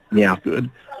 Yeah. Good.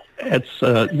 It's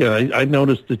I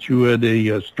noticed that you had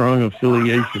a strong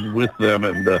affiliation with them,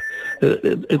 and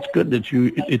it's good that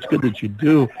you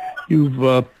do. You've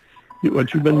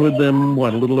been with them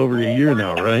a little over a year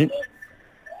now, right?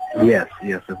 Yes,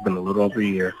 it's been a little over a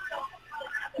year.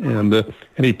 And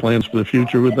any plans for the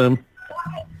future with them?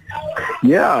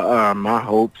 Yeah, my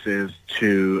hopes is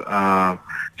to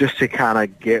just to kind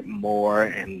of get more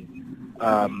and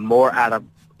more out of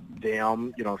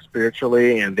them,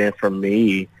 spiritually, and then for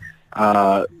me,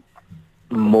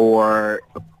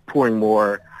 pouring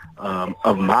more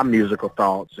of my musical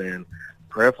thoughts, and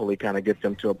prayerfully kind of get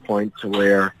them to a point to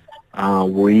where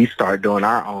we start doing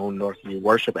our own Northview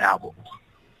worship albums.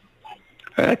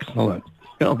 Excellent.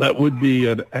 Well, that would be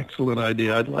an excellent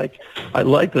idea. I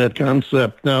like that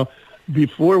concept. Now,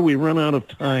 before we run out of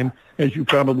time, as you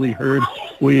probably heard,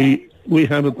 we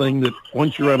have a thing that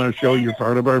once you're on our show, you're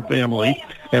part of our family,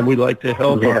 and we like to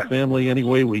help our family any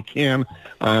way we can.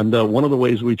 And one of the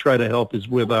ways we try to help is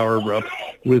with our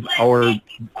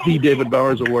The David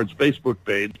Bowers Awards Facebook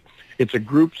page. It's a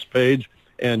groups page,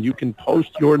 and you can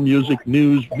post your music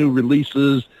news, new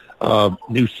releases,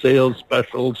 new sales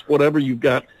specials, whatever you've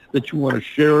got that you want to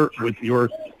share with your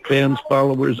fans,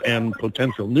 followers, and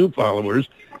potential new followers.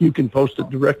 You can post it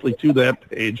directly to that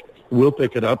page. We'll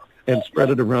pick it up and spread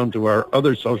it around to our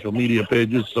other social media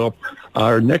pages. So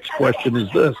our next question is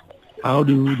this: how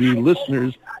do the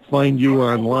listeners find you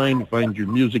online, find your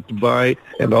music to buy,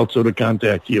 and also to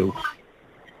contact you?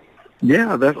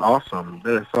 Yeah, that's awesome.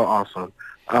 That is so awesome.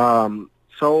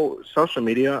 So social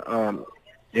media,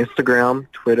 Instagram,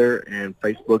 Twitter, and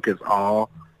Facebook is all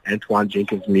Antwan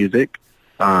Jenkins Music.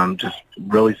 Just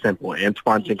really simple.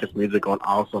 Antwan Jenkins Music on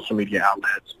all social media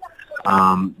outlets.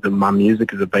 My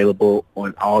music is available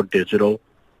on all digital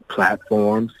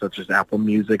platforms such as Apple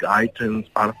Music, iTunes,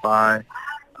 Spotify,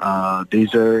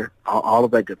 Deezer. All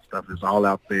of that good stuff is all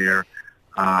out there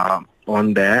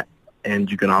on that.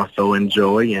 And you can also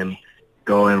enjoy and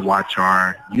go and watch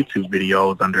our YouTube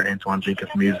videos under Antwan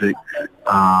Jenkins Music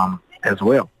as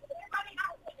well.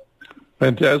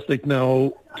 Fantastic.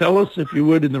 Now, tell us, if you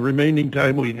would, in the remaining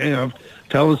time we have,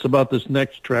 tell us about this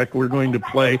next track. We're going to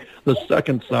play the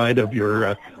second side of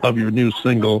your new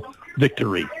single,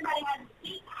 Victory.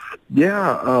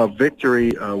 Yeah,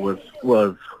 Victory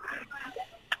was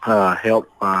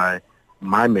helped by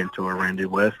my mentor, Randy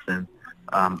Weston,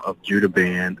 of Judah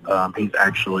Band. He's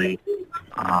actually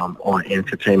on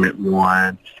Entertainment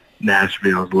One,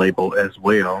 Nashville's label as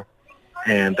well.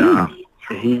 And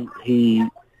he's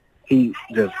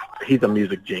a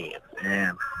music genius,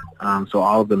 and so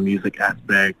all of the music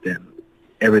aspect and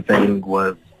everything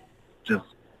was just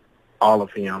all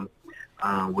of him.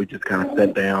 We just kind of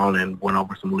sat down and went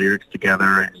over some lyrics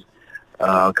together and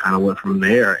kind of went from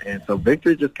there. And so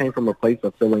Victory just came from a place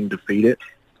of feeling defeated,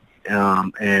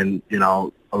 and you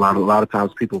know, a lot of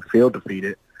times people feel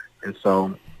defeated, and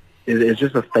so it's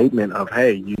just a statement of,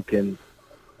 hey, you can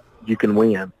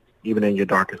win even in your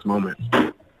darkest moments.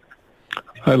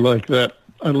 I like that.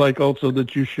 I like also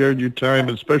that you shared your time,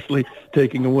 especially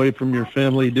taking away from your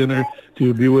family dinner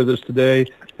to be with us today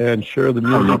and share the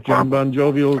music. No John Bon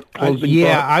Jovial, closing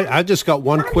thoughts? I just got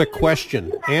one quick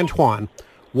question. Antwan,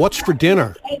 what's for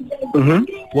dinner?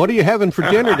 Mm-hmm. What are you having for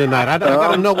dinner tonight? I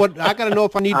gotta know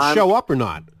if I need to show up or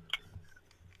not.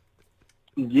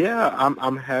 Yeah,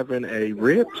 I'm having a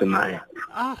rib tonight.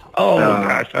 Oh,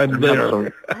 gosh, I'm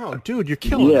there. Oh, dude, you're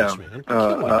killing us, man.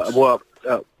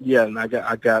 And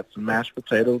I got some mashed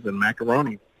potatoes and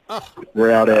macaroni.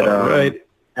 We're out at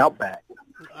Outback.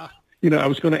 You know, I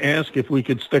was going to ask if we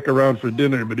could stick around for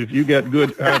dinner, but if you got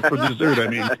good for dessert, I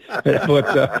mean,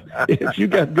 but if you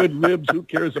got good ribs, who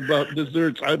cares about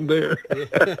desserts? I'm there.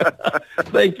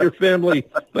 Thank your family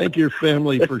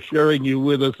for sharing you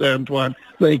with us, Antwan.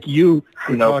 Thank you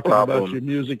for talking about your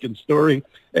music and story,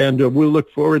 and we'll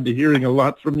look forward to hearing a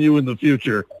lot from you in the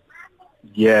future.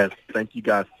 Yes, thank you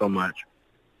guys so much.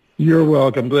 You're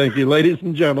welcome. Thank you. Ladies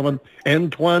and gentlemen,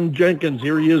 Antwan Jenkins,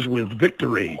 here he is with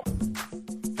Victory.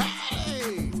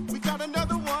 Hey, we got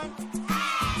another one.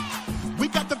 We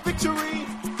got the victory.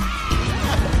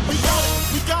 We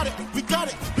got it. We got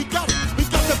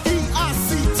the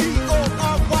V-I-C-T-O-R-Y,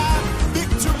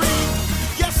 victory.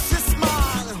 Yes, it's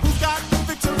mine. Who's got the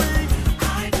victory?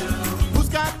 I do. Who's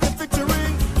got the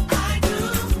victory? I do.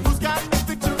 Who's got the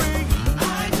victory?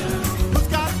 I do. Who's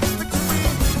got the victory?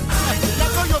 I do. Now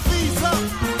throw your V's up.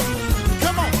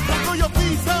 Come on, now throw your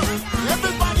V's up.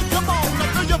 Everybody, come on, now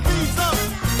throw your V's up.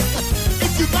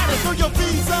 If you got it, throw your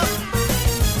V's up.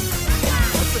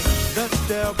 The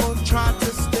devil tried to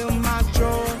steal my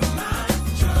joy.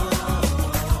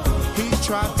 He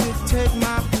tried to take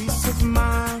my peace of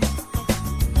mind.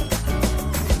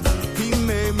 He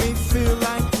made me feel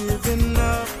like giving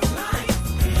up.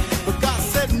 But God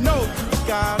said no, you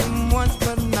got him once,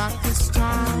 but not this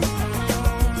time.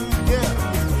 Yeah,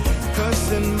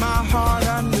 'cause in my heart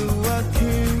I knew a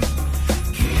king.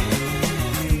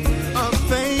 A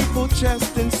faithful,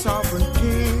 just and sovereign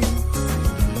king.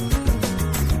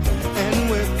 And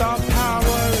with all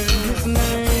power in his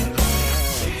name.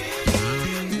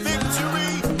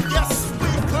 Victory, yes, we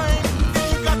claim. If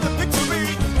you got the victory,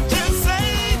 just say,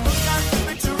 who got the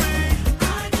victory? I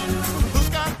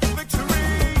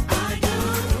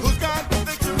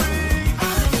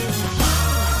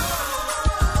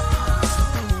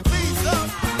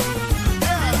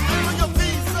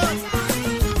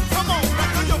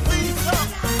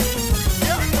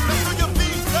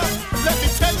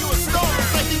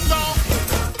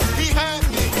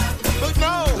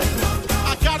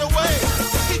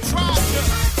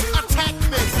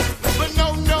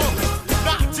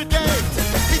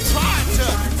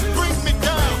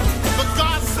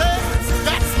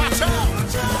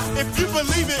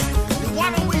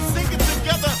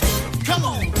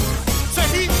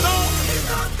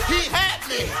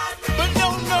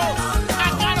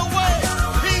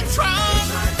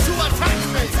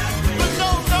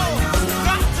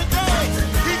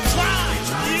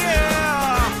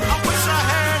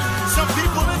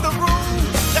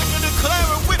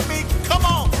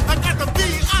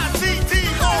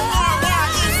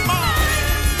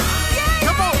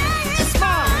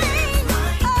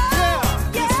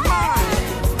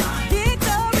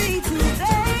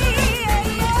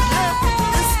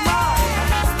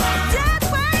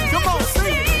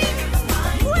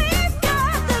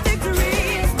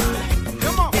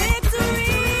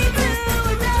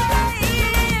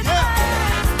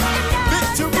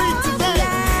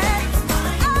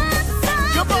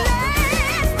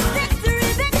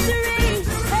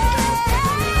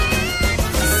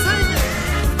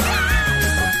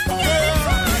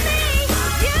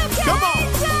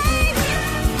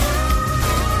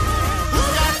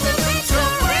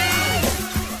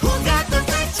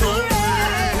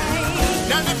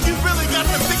got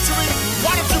the victory,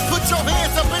 why don't you put your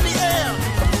hands up in the air?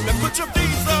 Then put your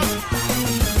feet up.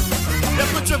 Then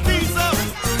put your feet up.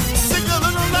 Sing a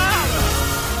little louder.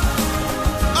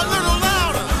 A little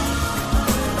louder.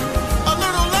 A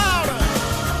little louder.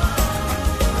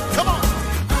 Come on.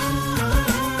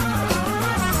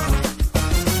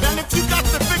 And if you got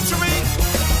the victory,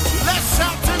 let's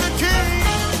shout to the King.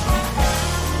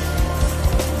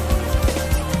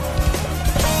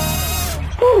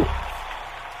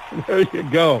 There you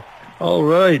go. All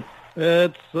right.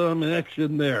 That's some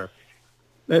action there.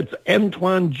 That's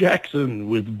Antwan Jackson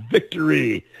with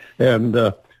Victory. And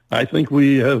I think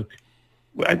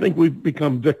we've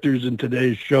become victors in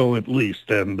today's show at least.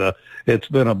 And it's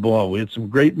been a ball. We had some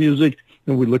great music,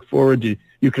 and we look forward to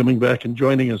you coming back and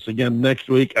joining us again next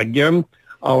week. Again,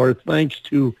 our thanks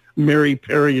to Mary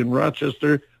Perry in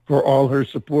Rochester for all her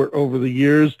support over the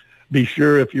years. Be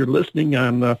sure, if you're listening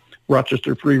on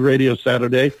Rochester Free Radio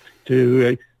Saturday,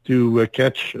 to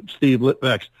catch Steve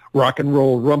Litvak's Rock and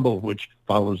Roll Rumble, which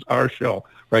follows our show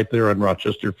right there on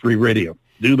Rochester Free Radio.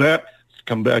 Do that.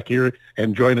 Come back here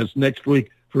and join us next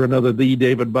week for another The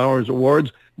David Bowers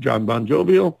Awards. John Bon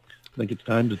Jovial, I think it's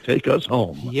time to take us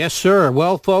home. Yes, sir.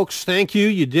 Well, folks, thank you.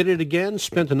 You did it again.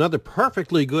 Spent another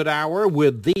perfectly good hour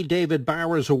with the David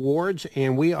Bowers Awards,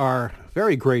 and we are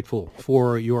very grateful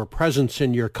for your presence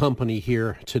and your company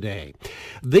here today.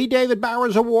 The David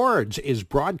Bowers Awards is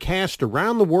broadcast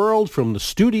around the world from the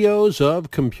studios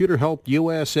of Computer Help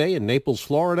USA in Naples,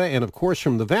 Florida, and of course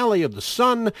from the Valley of the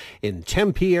Sun in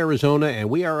Tempe, Arizona, and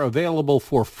we are available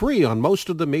for free on most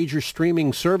of the major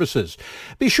streaming services.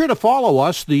 Be sure to follow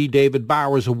us, the David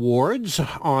Bowers Awards,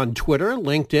 on Twitter,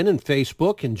 LinkedIn, and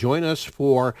Facebook, and join us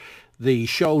for the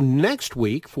show next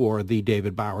week for the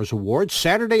David Bowers Awards,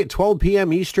 Saturday at 12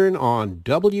 p.m. Eastern on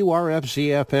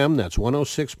WRFZ-FM. That's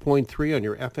 106.3 on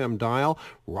your FM dial,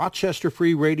 Rochester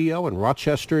Free Radio in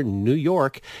Rochester, New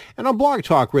York, and on Blog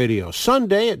Talk Radio,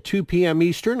 Sunday at 2 p.m.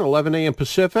 Eastern, 11 a.m.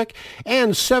 Pacific,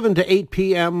 and 7 to 8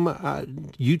 p.m.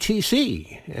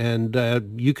 UTC.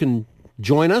 And you can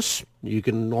join us. You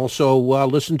can also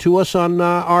listen to us on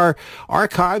our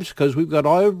archives, because we've got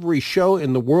every show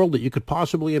in the world that you could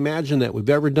possibly imagine that we've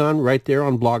ever done right there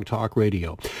on Blog Talk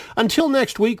Radio. Until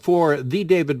next week, for the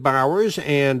David Bowers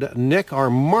and Nick, our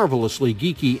marvelously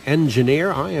geeky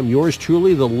engineer, I am yours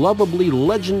truly, the lovably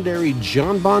legendary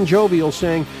John Bon Jovial,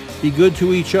 saying be good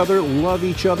to each other, love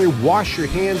each other, wash your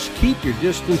hands, keep your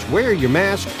distance, wear your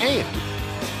mask, and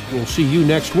we'll see you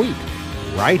next week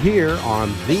right here on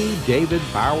the David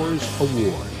Bowers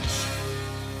Awards.